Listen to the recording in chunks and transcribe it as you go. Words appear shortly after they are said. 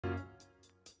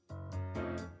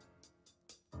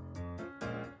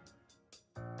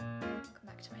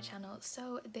back to my channel.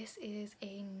 So this is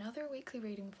another weekly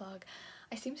reading vlog.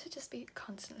 I seem to just be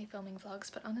constantly filming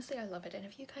vlogs, but honestly I love it, and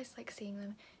if you guys like seeing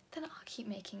them then I'll keep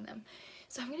making them.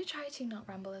 So I'm going to try to not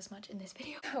ramble as much in this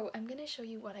video. So I'm going to show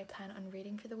you what I plan on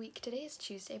reading for the week. Today is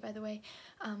Tuesday, by the way.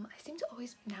 I seem to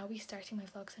always now be starting my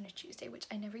vlogs on a Tuesday, which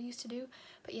I never used to do,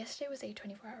 but yesterday was a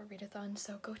 24-hour readathon,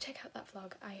 so go check out that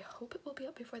vlog. I hope it will be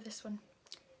up before this one,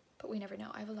 but we never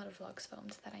know. I have a lot of vlogs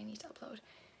filmed that I need to upload.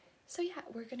 So yeah,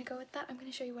 we're gonna go with that. I'm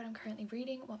gonna show you what I'm currently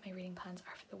reading, what my reading plans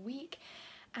are for the week,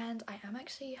 and I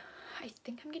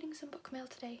think I'm getting some book mail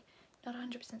today. Not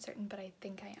 100% certain, but I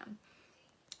think I am.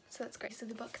 So that's great. So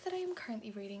the book that I am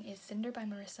currently reading is Cinder by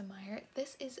Marissa Meyer.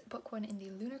 This is book 1 in the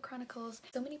Lunar Chronicles,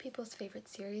 so many people's favourite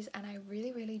series, and I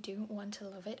really do want to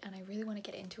love it and I really want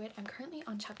to get into it. I'm currently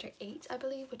on chapter 8, I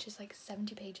believe, which is like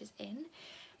 70 pages in.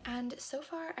 And so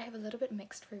far I have a little bit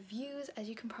mixed reviews, as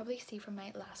you can probably see from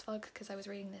my last vlog, because I was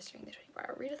reading this during the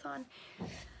 24-hour readathon.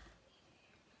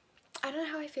 I don't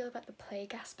know how I feel about the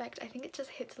plague aspect. I think it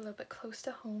just hits a little bit close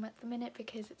to home at the minute,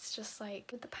 because it's just like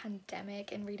with the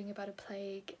pandemic and reading about a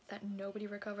plague that nobody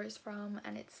recovers from,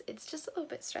 and it's just a little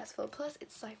bit stressful. Plus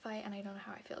it's sci-fi and I don't know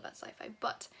how I feel about sci-fi,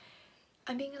 but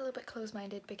I'm being a little bit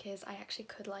close-minded because I actually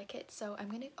could like it, so I'm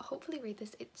gonna hopefully read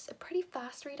this. It's a pretty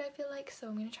fast read, I feel like, so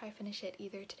I'm gonna try to finish it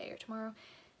either today or tomorrow.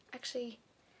 Actually,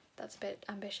 that's a bit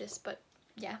ambitious, but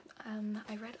yeah,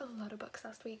 I read a lot of books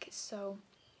last week, so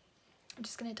I'm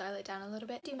just gonna dial it down a little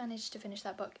bit. If I do manage to finish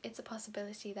that book, it's a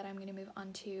possibility that I'm gonna move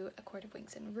on to A Court of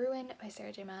Wings and Ruin by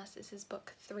Sarah J Maas. This is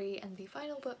book 3 and the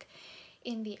final book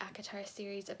in the ACOTAR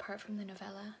series, apart from the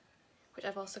novella, which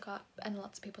I've also got, and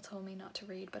lots of people told me not to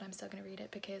read, but I'm still going to read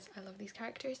it because I love these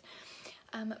characters.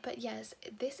 But yes,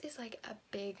 this is like a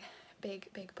big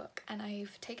book, and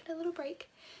I've taken a little break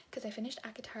because I finished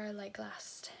ACOTAR like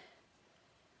it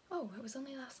was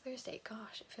only last Thursday.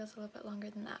 Gosh, it feels a little bit longer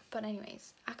than that. But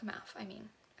anyways, A Court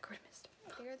of Mist.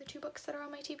 They are the 2 books that are on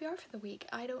my TBR for the week.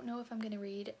 I don't know if I'm going to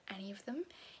read any of them.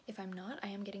 If I'm not, I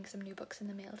am getting some new books in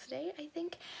the mail today, I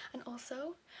think. And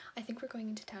also, I think we're going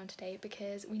into town today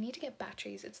because we need to get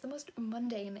batteries. It's the most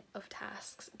mundane of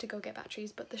tasks to go get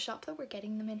batteries, but the shop that we're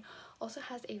getting them in also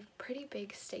has a pretty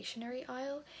big stationery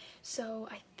aisle, so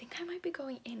I think I might be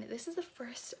going in. This is the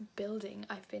first building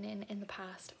I've been in the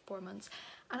past 4 months,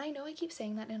 and I know I keep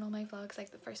saying that in all my vlogs,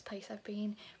 like the first place I've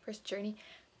been, first journey,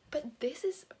 but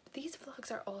these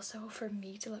vlogs are also for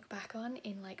me to look back on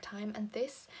in like time, and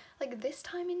this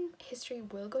time in history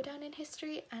will go down in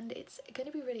history, and it's going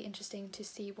to be really interesting to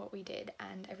see what we did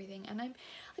and everything. And I'm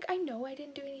like, I know I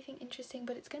didn't do anything interesting,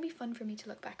 but it's going to be fun for me to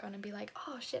look back on and be like,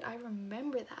 oh shit, I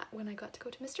remember that when I got to go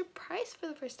to Mr. Price for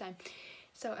the first time.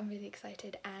 So I'm really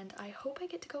excited, and I hope I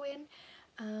get to go in.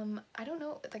 I don't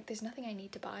know, like there's nothing I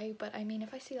need to buy, but I mean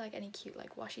if I see like any cute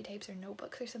like washi tapes or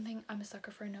notebooks or something, I'm a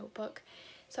sucker for a notebook,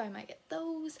 so I might get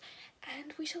those,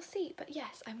 and we shall see. But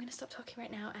yes, I'm gonna stop talking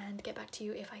right now and get back to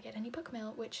you if I get any book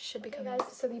mail, which should be coming. Hey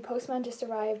guys, so the postman just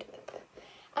arrived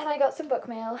and I got some book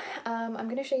mail. I'm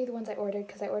gonna show you the ones I ordered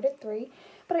because I ordered 3,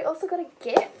 but I also got a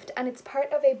gift, and it's part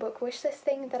of a book wish list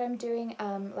thing that I'm doing,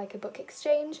 like a book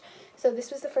exchange. So this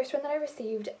was the first one that I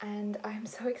received, and I'm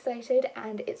so excited,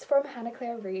 and it's from Hannah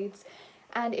Claire Reads.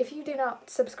 And if you do not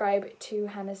subscribe to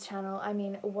Hannah's channel, I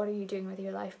mean, what are you doing with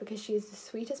your life? Because she is the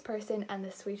sweetest person and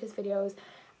the sweetest videos,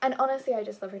 and honestly I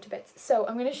just love her to bits. So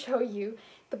I'm going to show you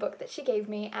the book that she gave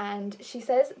me, and she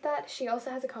says that she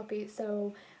also has a copy,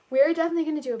 so we're definitely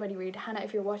going to do a buddy read. Hannah,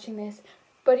 if you're watching this,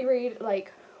 buddy read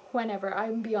like whenever.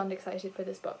 I'm beyond excited for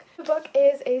this book. The book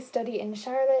is A Study in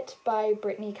Charlotte by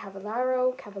Brittany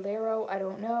Cavallaro, I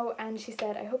don't know, and she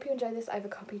said, I hope you enjoy this. I have a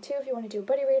copy too if you want to do a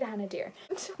buddy read, Hannah dear.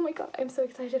 Oh my god, I'm so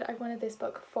excited. I've wanted this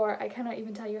book for I cannot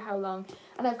even tell you how long,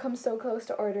 and I've come so close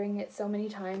to ordering it so many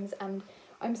times, and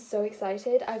I'm so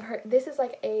excited. I've heard this is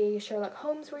like a Sherlock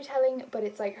Holmes retelling, but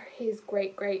it's like his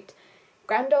great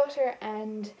granddaughter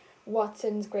and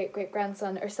Watson's great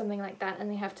grandson or something like that,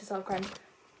 and they have to solve crimes.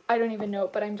 I don't even know,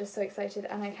 but I'm just so excited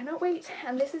and I cannot wait.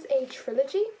 And this is a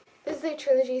trilogy.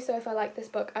 So if I like this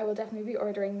book, I will definitely be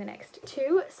ordering the next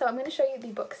 2. So I'm going to show you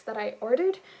the books that I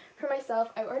ordered for myself.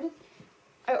 I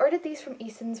ordered these from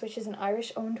Eason's, which is an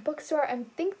Irish owned bookstore. I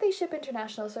think they ship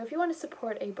international, so if you want to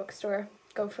support a bookstore,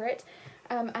 go for it.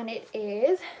 And it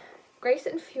is Grace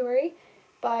and Fury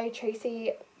by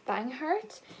Tracy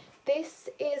Banghart. This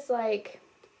is like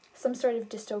some sort of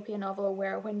dystopian novel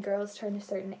where when girls turn a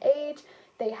certain age,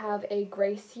 they have a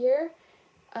grace year,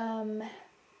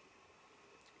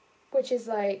 which is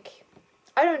like,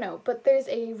 I don't know, but there's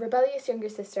a rebellious younger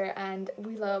sister and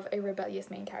we love a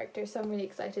rebellious main character, so I'm really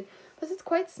excited. Plus it's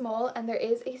quite small and there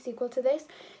is a sequel to this.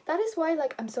 That is why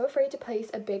like I'm so afraid to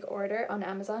place a big order on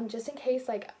Amazon, just in case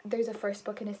like there's a first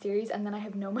book in a series and then I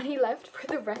have no money left for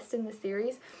the rest in the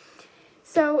series.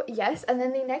 So yes, and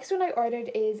then the next one I ordered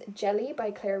is Jelly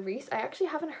by Claire Reese. I actually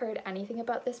haven't heard anything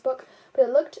about this book, but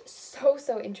it looked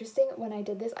so interesting when I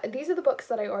did this. These are the books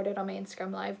that I ordered on my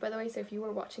Instagram live, by the way, so if you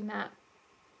were watching that,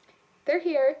 they're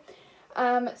here.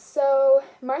 So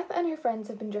Martha and her friends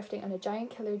have been drifting on a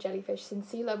giant killer jellyfish since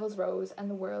sea levels rose and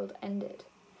the world ended.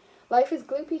 Life is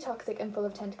gloopy, toxic, and full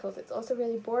of tentacles. It's also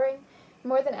really boring.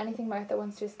 More than anything, Martha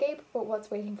wants to escape, but what's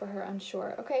waiting for her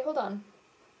unsure. Okay, hold on.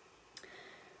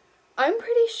 I'm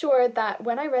pretty sure that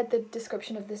when I read the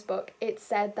description of this book, it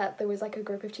said that there was like a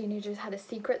group of teenagers had a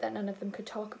secret that none of them could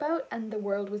talk about and the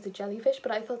world was a jellyfish,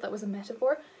 but I thought that was a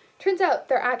metaphor. Turns out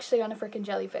they're actually on a freaking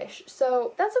jellyfish.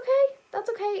 So that's okay. That's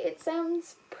okay. It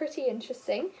sounds pretty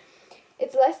interesting.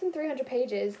 It's less than 300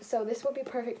 pages, so this will be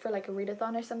perfect for like a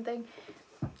readathon or something.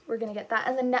 We're gonna get that.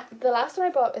 And then the last one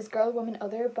I bought is Girl, Woman,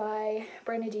 Other by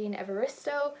Bernadine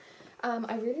Evaristo.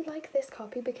 I really like this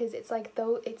copy because it's like,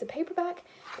 though it's a paperback,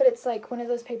 but it's like one of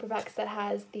those paperbacks that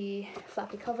has the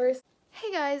flappy covers.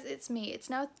 Hey guys, it's me. It's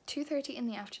now 2:30 in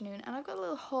the afternoon and I've got a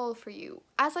little haul for you.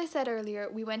 As I said earlier,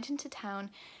 we went into town.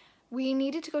 We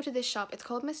needed to go to this shop. It's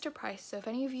called Mr. Price, so if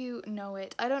any of you know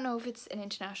it, I don't know if it's an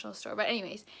international store, but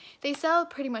anyways, they sell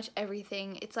pretty much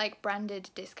everything. It's like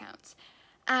branded discounts.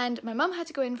 And my mum had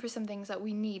to go in for some things that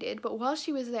we needed, but while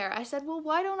she was there, I said, well,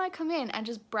 why don't I come in and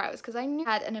just browse? Because I knew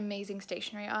I had an amazing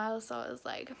stationery aisle, so I was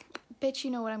like, bitch, you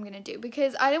know what I'm gonna do.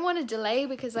 Because I didn't want to delay,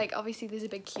 because like obviously there's a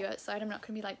big queue outside. I'm not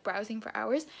gonna be like browsing for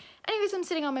hours. Anyways, I'm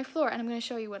sitting on my floor and I'm gonna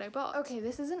show you what I bought. Okay,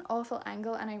 this is an awful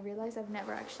angle and I realize I've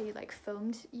never actually like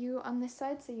filmed you on this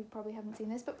side, so you probably haven't seen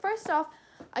this. But first off,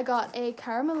 I got a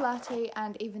caramel latte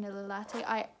and a vanilla latte.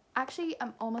 I actually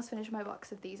am almost finished my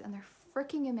box of these and they're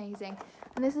freaking amazing,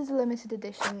 and this is a limited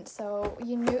edition, so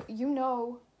you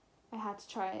know I had to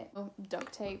try it. Oh,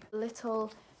 duct tape.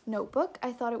 Little notebook.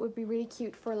 I thought it would be really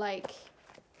cute for like,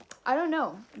 I don't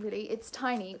know, really, it's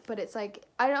tiny, but it's like,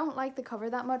 I don't like the cover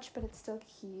that much, but it's still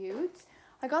cute.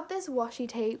 I got this washi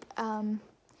tape.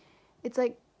 It's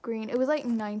like green. It was like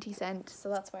 90 cents, so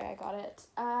that's why I got it.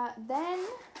 Then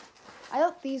I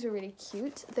thought these were really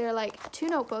cute. They're like 2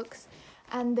 notebooks.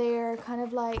 And they're kind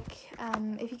of like,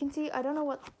 if you can see, I don't know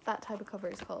what that type of cover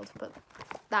is called, but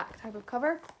that type of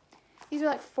cover. These are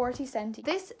like 40 cents.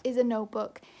 This is a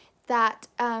notebook that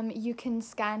you can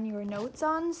scan your notes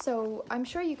on. So I'm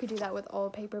sure you could do that with all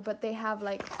paper, but they have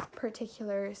like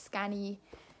particular scanny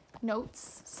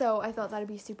notes. So I thought that'd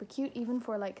be super cute, even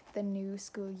for like the new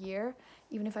school year,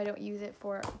 even if I don't use it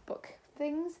for book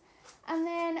things. And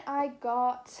then I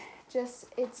got just,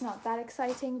 it's not that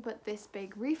exciting, but this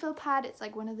big refill pad. It's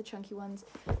like one of the chunky ones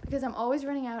because I'm always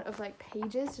running out of like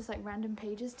pages, just like random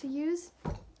pages to use.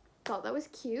 Thought that was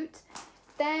cute.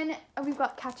 Then we've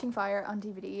got Catching Fire on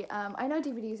DVD. I know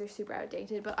DVDs are super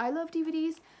outdated, but I love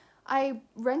DVDs. I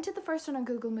rented the first one on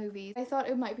Google Movies. I thought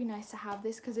it might be nice to have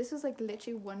this because this was like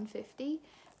literally $1.50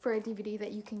 for a DVD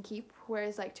that you can keep,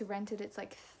 whereas like to rent it it's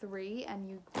like $3 and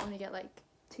you only get like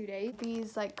 2 days.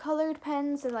 These like colored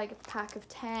pens are like a pack of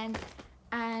 10,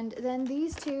 and then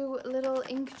these 2 little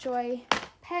Inkjoy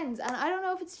pens, and I don't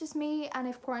know if it's just me and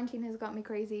if quarantine has got me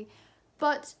crazy,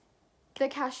 but the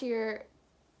cashier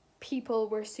people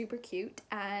were super cute,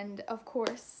 and of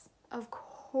course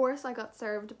I got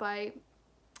served by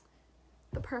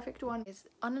the perfect one.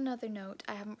 On another note,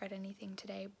 I haven't read anything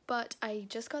today, but I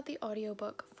just got the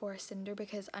audiobook for Cinder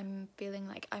because I'm feeling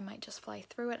like I might just fly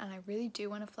through it, and I really do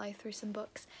want to fly through some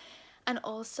books. And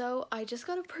also, I just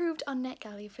got approved on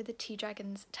NetGalley for the Tea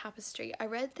Dragons Tapestry. I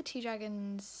read the Tea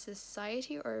Dragons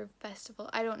Society or Festival,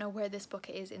 I don't know where this book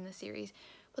is in the series,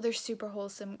 but they're super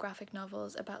wholesome graphic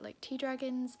novels about like tea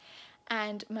dragons,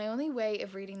 and my only way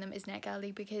of reading them is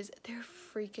NetGalley because they're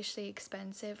freakishly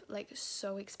expensive, like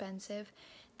so expensive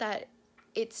that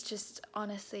it's just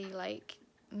honestly like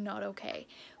not okay.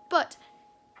 But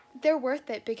they're worth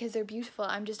it because they're beautiful.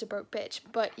 I'm just a broke bitch.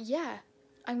 But yeah,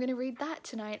 I'm gonna read that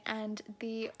tonight, and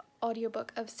the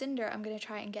audiobook of Cinder I'm gonna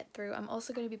try and get through. I'm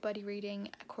also going to be buddy reading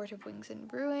A Court of Wings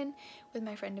and Ruin with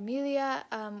my friend Amelia.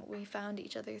 We found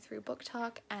each other through Book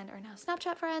Talk and are now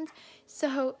Snapchat friends.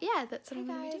 So yeah, that's what I'm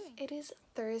gonna be doing. It is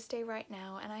Thursday right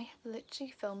now and I have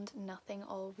literally filmed nothing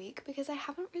all week because I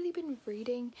haven't really been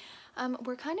reading.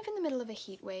 We're kind of in the middle of a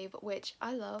heat wave, which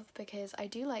I love because I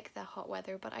do like the hot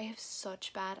weather, but I have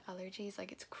such bad allergies.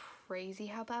 Like, it's crazy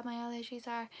how bad my allergies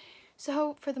are.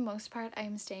 So for the most part, I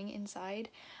am staying inside.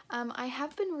 I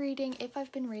have been reading, if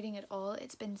I've been reading at all,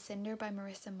 it's been Cinder by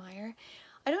Marissa Meyer.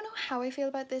 I don't know how I feel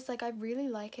about this, like I really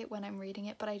like it when I'm reading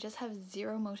it, but I just have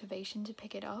zero motivation to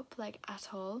pick it up, like at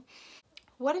all.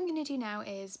 What I'm gonna do now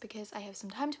is, because I have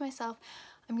some time to myself,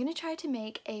 I'm gonna try to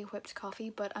make a whipped coffee,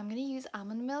 but I'm gonna use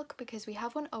almond milk because we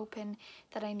have one open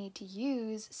that I need to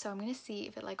use, so I'm gonna see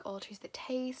if it like alters the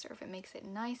taste or if it makes it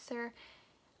nicer.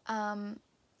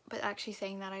 But actually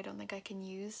saying that, I don't think I can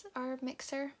use our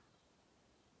mixer.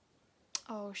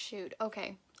 Oh shoot,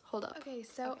 okay, hold up. Okay,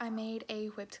 so I made a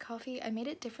whipped coffee. I made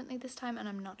it differently this time and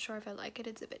I'm not sure if I like it.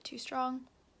 It's a bit too strong.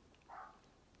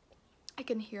 I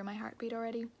can hear my heartbeat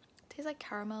already. It tastes like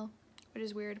caramel, which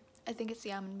is weird. I think it's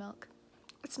the almond milk.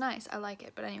 It's nice, I like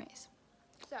it, but anyways.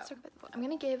 So, I'm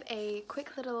gonna give a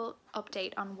quick little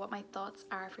update on what my thoughts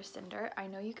are for Cinder. I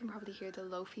know you can probably hear the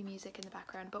lo-fi music in the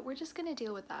background, but we're just gonna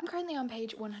deal with that. I'm currently on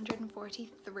page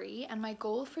 143, and my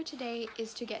goal for today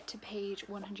is to get to page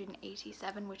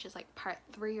 187, which is like part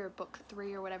 3 or book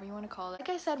 3 or whatever you want to call it. Like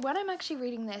I said, when I'm actually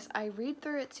reading this, I read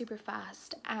through it super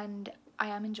fast and I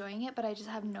am enjoying it, but I just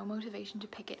have no motivation to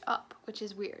pick it up, which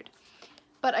is weird.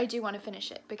 But I do want to finish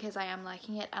it because I am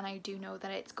liking it and I do know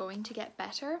that it's going to get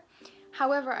better.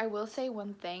 However, I will say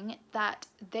one thing, that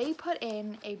they put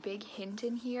in a big hint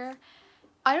in here.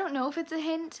 I don't know if it's a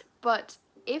hint, but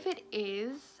if it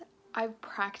is, I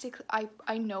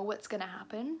know what's gonna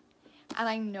happen and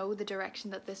I know the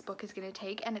direction that this book is gonna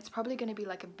take, and it's probably gonna be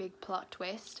like a big plot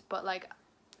twist, but like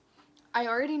I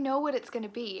already know what it's gonna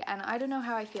be and I don't know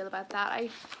how I feel about that.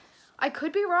 I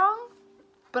could be wrong,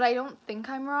 but I don't think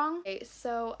I'm wrong. Okay,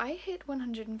 so I hit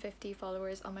 150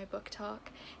 followers on my book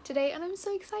talk today and I'm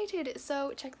so excited,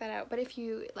 so check that out. But if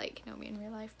you like know me in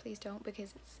real life, please don't,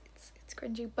 because it's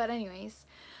cringy. But anyways,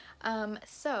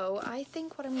 so I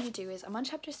think what I'm gonna do is, I'm on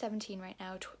chapter 17 right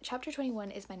now. Chapter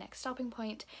 21 is my next stopping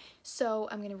point, so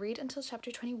I'm gonna read until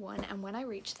chapter 21, and when I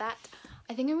reach that,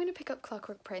 I think I'm gonna pick up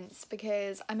Clockwork Prince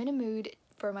because I'm in a mood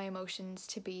for my emotions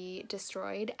to be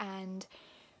destroyed and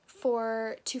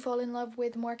to fall in love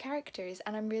with more characters.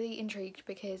 And I'm really intrigued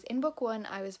because in book 1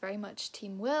 I was very much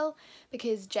team Will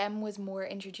because Jem was more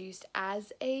introduced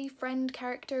as a friend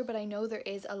character, but I know there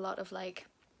is a lot of like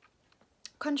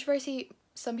controversy.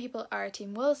 Some people are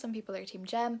team Will, some people are team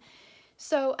Jem,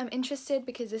 so I'm interested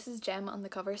because this is Jem on the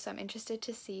cover, so I'm interested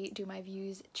to see, do my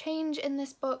views change in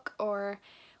this book or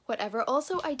whatever.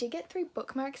 Also, I did get 3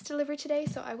 bookmarks delivered today,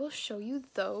 so I will show you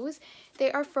those.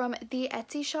 They are from the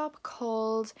Etsy shop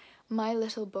called My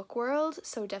Little Book World,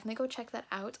 so definitely go check that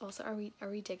out. Also, are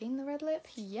we digging the red lip?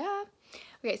 Yeah.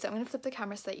 Okay, so I'm gonna flip the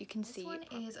camera so that you can see. This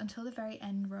one is Until the Very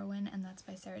End, Rowan, and that's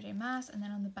by Sarah J Maas, and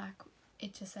then on the back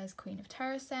it just says Queen of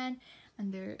Terrasen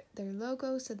and their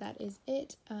logo, so that is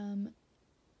it.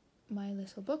 My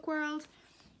Little Book World.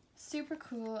 Super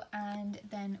cool. And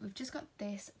then we've just got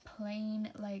this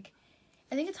plain, like,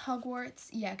 I think it's Hogwarts,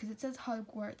 yeah, because it says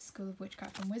Hogwarts School of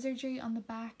Witchcraft and Wizardry on the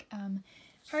back.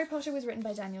 Harry Potter was written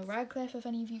by Daniel Radcliffe, if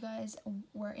any of you guys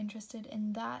were interested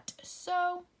in that.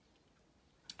 So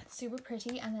it's super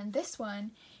pretty. And then this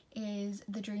one is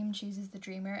The Dream Chooses the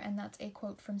Dreamer, and that's a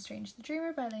quote from Strange the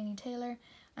Dreamer by Laini Taylor,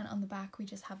 and on the back we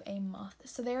just have a moth.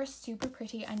 So they are super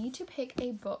pretty. I need to pick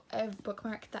a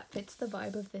bookmark that fits the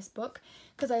vibe of this book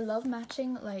because I love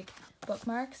matching like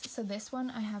bookmarks. So this one,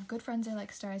 I have Good Friends Are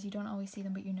Like Stars. You don't always see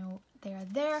them, but you know they are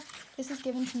there. This is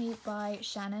given to me by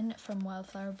Shannon from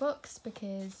Wildflower Books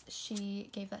because she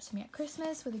gave that to me at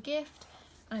Christmas with a gift.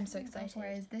 I'm so excited.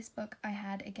 Whereas this book I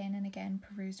had again and again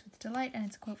perused with delight, and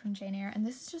it's a quote from Jane Eyre, and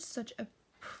this is just such a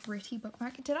pretty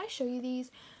bookmark. Did I show you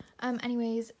these?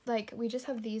 Anyways, like, we just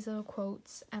have these little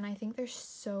quotes and I think they're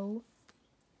so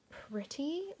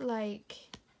pretty. Like,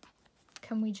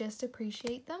 can we just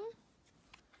appreciate them?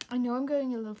 I know I'm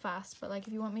going a little fast, but like,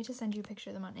 if you want me to send you a picture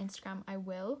of them on Instagram, I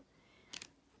will.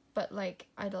 But like,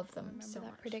 I love them so much.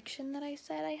 That prediction that I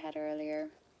said I had earlier?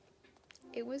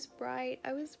 It was right.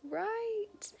 I was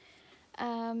right.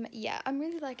 Yeah, I'm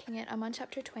really liking it. I'm on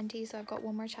chapter 20, so I've got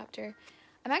one more chapter.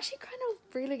 I'm actually kind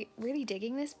of really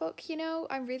digging this book, you know.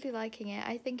 I'm really liking it.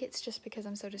 I think it's just because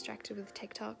I'm so distracted with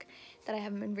TikTok that I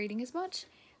haven't been reading as much.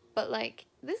 But like,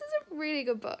 this is a really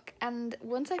good book, and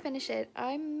once I finish it,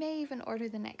 I may even order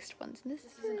the next ones. And this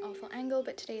is an awful angle,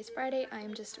 but today is Friday. I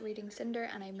am just reading Cinder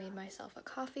and I made myself a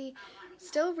coffee.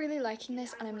 Still really liking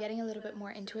this, and I'm getting a little bit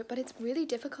more into it, but it's really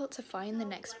difficult to find the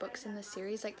next books in the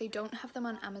series. Like, they don't have them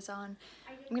on Amazon.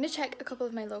 I'm gonna check a couple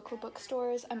of my local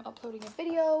bookstores. I'm uploading a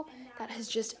video that has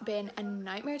just been a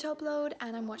nightmare to upload,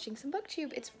 and I'm watching some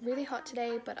booktube. It's really hot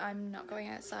today, but I'm not going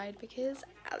outside because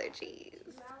allergies.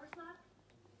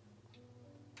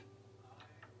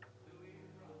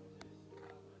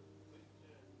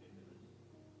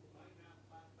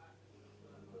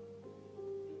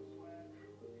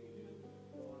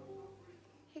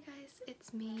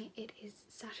 it's me. It is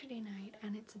Saturday night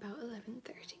and it's about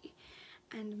 11:30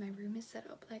 and my room is set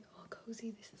up like all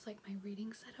cozy. This is like my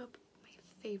reading setup, my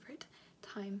favorite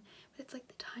time, but it's like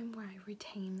the time where I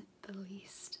retain the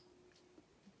least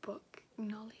book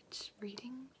knowledge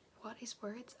reading. What is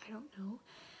words? I don't know.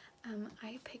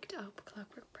 I picked up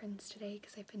Clockwork Prince today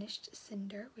because I finished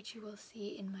Cinder, which you will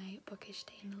see in my bookish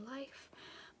day in the life.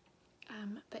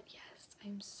 But yes,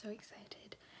 I'm so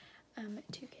excited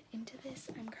to get into this.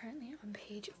 I'm currently on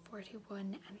page 41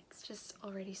 and it's just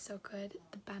already so good.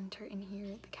 The banter in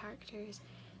here, the characters.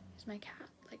 There's my cat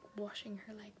like washing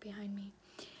her leg behind me.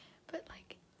 But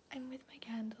like, I'm with my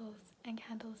candles and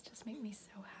candles just make me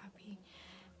so happy.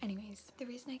 Anyways, the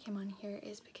reason I came on here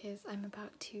is because I'm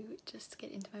about to just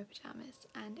get into my pajamas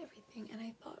and everything, and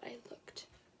I thought I looked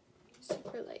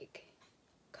super like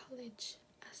college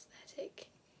aesthetic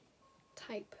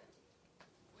type.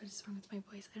 What is wrong with my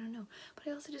voice? I don't know. But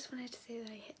I also just wanted to say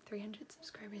that I hit 300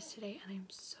 subscribers today and I'm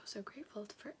so grateful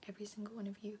for every single one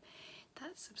of you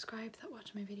that subscribe, that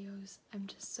watch my videos. I'm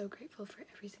just so grateful for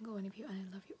every single one of you and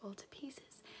I love you all to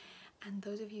pieces. And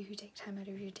those of you who take time out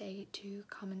of your day to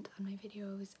comment on my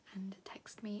videos and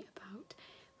text me about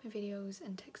my videos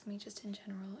and text me just in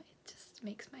general, it just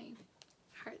makes my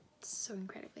heart so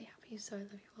incredibly happy. So I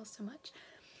love you all so much.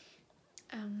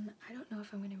 I don't know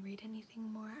if I'm going to read anything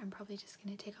more. I'm probably just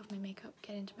going to take off my makeup,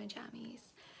 get into my jammies,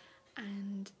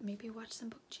 and maybe watch some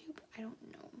booktube. I don't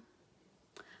know.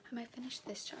 I might finish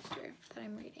this chapter that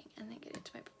I'm reading and then get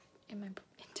into my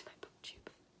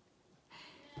booktube.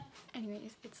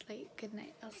 Anyways, it's late. Good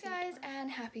night. I'll see you guys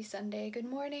and happy Sunday. Good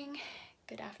morning.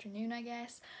 Good afternoon, I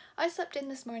guess. I slept in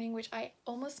this morning, which I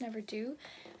almost never do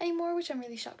anymore, which I'm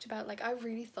really shocked about. Like, I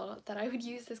really thought that I would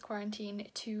use this quarantine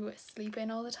to sleep in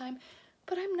all the time,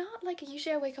 but I'm not. Like,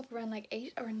 usually I wake up around like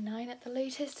 8 or 9 at the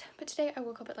latest, but today I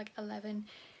woke up at like 11,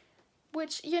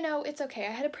 which, you know, it's okay.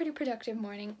 I had a pretty productive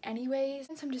morning anyways.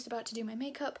 Since I'm just about to do my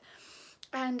makeup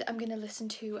and I'm gonna listen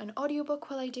to an audiobook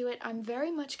while I do it, I'm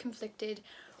very much conflicted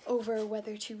over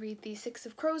whether to read the Six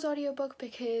of Crows audiobook,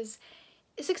 because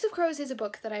Six of Crows is a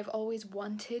book that I've always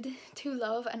wanted to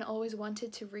love and always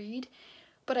wanted to read,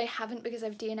 but I haven't because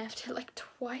I've DNF'd it like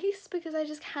twice because I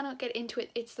just cannot get into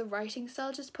it. It's the writing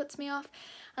style just puts me off,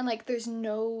 and like there's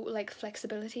no like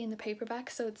flexibility in the paperback,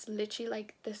 so it's literally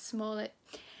like the smallest.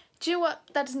 Do you know what?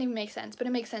 That doesn't even make sense, but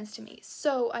it makes sense to me.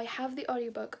 So I have the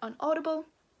audiobook on Audible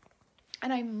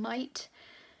and I might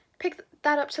pick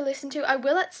that up to listen to. I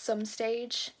will at some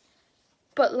stage,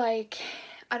 but like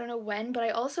I don't know when. But I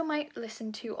also might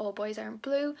listen to All Boys Aren't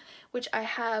Blue, which I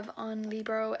have on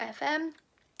Libro FM.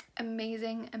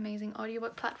 Amazing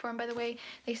audiobook platform, by the way.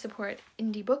 They support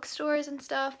indie bookstores and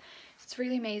stuff. It's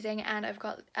really amazing. And I've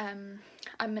got I'm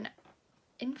an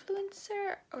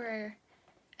influencer or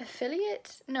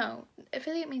affiliate. No,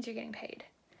 affiliate means you're getting paid.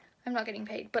 I'm not getting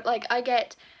paid, but like I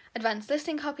get advanced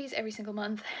listing copies every single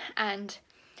month and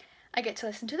I get to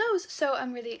listen to those, so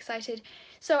I'm really excited.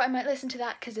 So I might listen to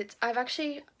that because I've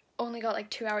actually only got like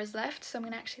 2 hours left, so I'm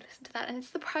gonna actually listen to that. And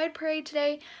it's the Pride Parade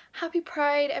today. Happy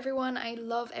Pride, everyone. I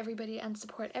love everybody and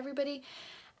support everybody.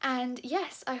 And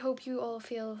yes, I hope you all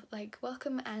feel like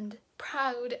welcome and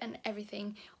proud and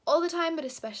everything all the time, but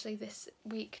especially this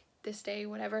week, this day,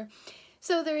 whatever.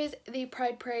 So there is the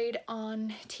Pride Parade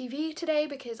on TV today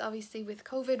because obviously with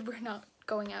COVID we're not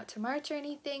going out to march or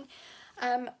anything.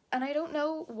 And I don't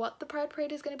know what the Pride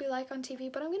Parade is going to be like on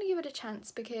TV, but I'm going to give it a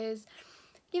chance because,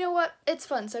 you know what, it's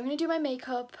fun. So I'm going to do my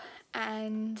makeup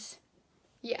and,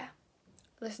 yeah,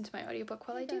 listen to my audiobook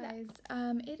while I do that.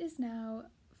 It is now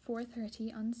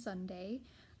 4:30 on Sunday.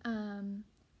 I'm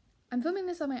filming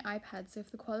this on my iPad, so if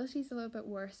the quality is a little bit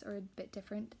worse or a bit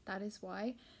different, that is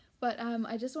why. But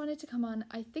I just wanted to come on,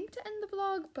 I think, to end the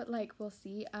vlog, but like we'll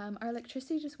see. Our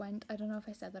electricity just went. I don't know if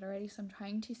I said that already, so I'm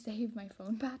trying to save my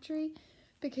phone battery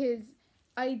because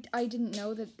I didn't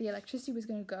know that the electricity was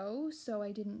going to go, so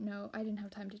I didn't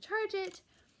have time to charge it.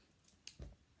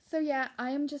 So yeah, I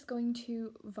am just going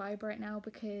to vibe right now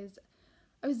because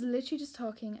I was literally just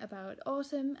talking about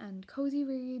autumn and cozy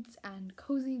reads and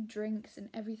cozy drinks and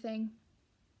everything.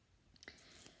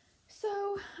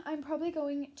 So I'm probably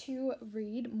going to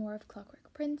read more of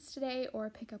Clockwork Prince today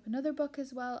or pick up another book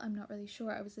as well. I'm not really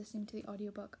sure. I was listening to the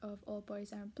audiobook of All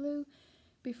Boys Aren't Blue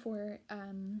before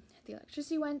the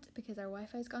electricity went because our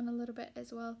Wi-Fi's gone a little bit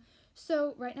as well.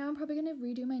 So right now I'm probably going to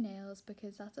redo my nails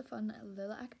because that's a fun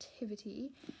little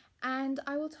activity. And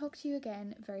I will talk to you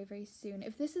again very soon.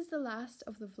 If this is the last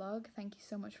of the vlog, thank you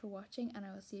so much for watching and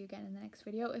I will see you again in the next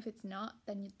video. If it's not,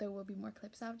 then there will be more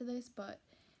clips after this, but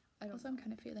I'm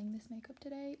kind of feeling this makeup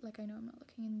today. Like, I know I'm not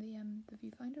looking in the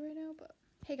viewfinder right now, but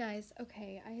Hey guys,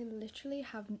 okay, I literally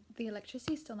have, the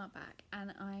electricity is still not back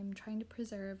and I'm trying to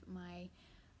preserve my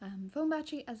phone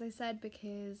battery, as I said,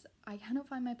 because I cannot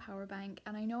find my power bank,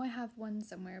 and I know I have one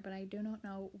somewhere but I do not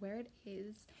know where it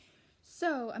is.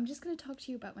 So I'm just going to talk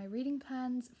to you about my reading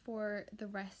plans for the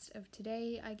rest of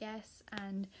today, I guess,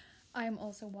 and I'm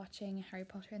also watching Harry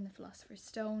Potter and the Philosopher's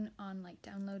Stone on, like,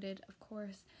 downloaded, of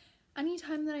course.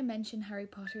 Anytime that I mention Harry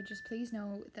Potter, just please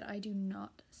know that I do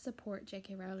not support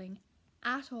J.K. Rowling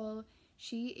at all.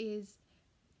 She is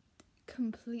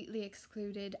completely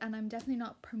excluded, and I'm definitely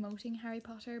not promoting Harry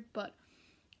Potter, but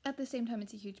at the same time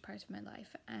it's a huge part of my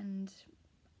life, and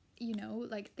you know,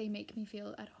 like, they make me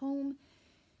feel at home.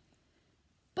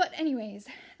 But anyways,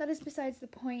 that is besides the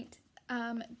point.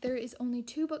 There is only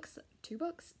two books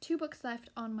left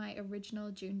on my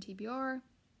original June TBR.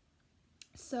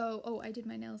 So, oh, I did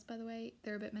my nails, by the way.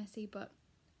 They're a bit messy, but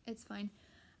it's fine.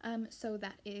 So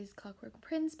that is Clockwork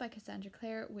Prince by Cassandra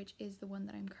Clare, which is the one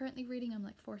that I'm currently reading. I'm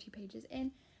like 40 pages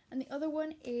in. And the other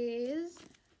one is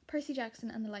Percy Jackson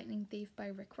and the Lightning Thief by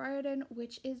Rick Riordan,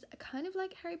 which is kind of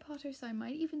like Harry Potter, so I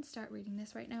might even start reading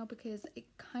this right now because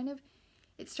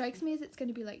it strikes me as it's going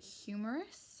to be like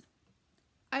humorous.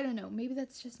 I don't know, maybe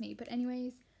that's just me, but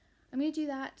anyways, I'm going to do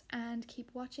that and keep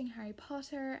watching Harry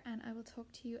Potter, and I will talk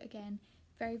to you again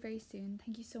very, very soon.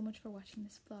 Thank you so much for watching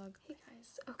this vlog. Hey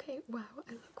guys, okay, wow,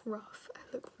 I look rough. I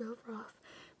look real rough,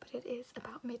 but it is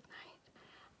about midnight,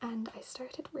 and I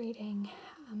started reading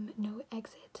No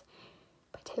Exit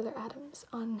by Taylor Adams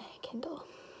on Kindle.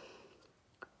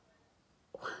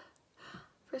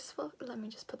 First of all, let me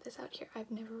just put this out here. I've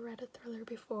never read a thriller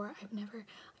before. I've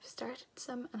started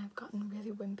some and I've gotten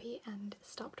really wimpy and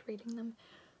stopped reading them.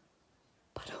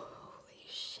 But holy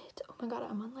shit, oh my god,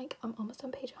 I'm almost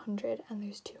on page 100 and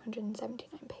there's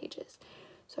 279 pages.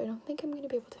 So I don't think I'm going to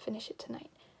be able to finish it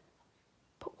tonight.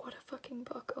 But what a fucking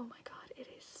book. Oh my god, it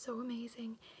is so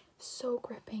amazing, so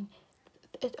gripping.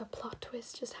 A plot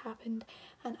twist just happened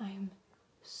and I am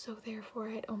so there for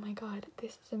it. Oh my god,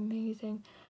 this is amazing.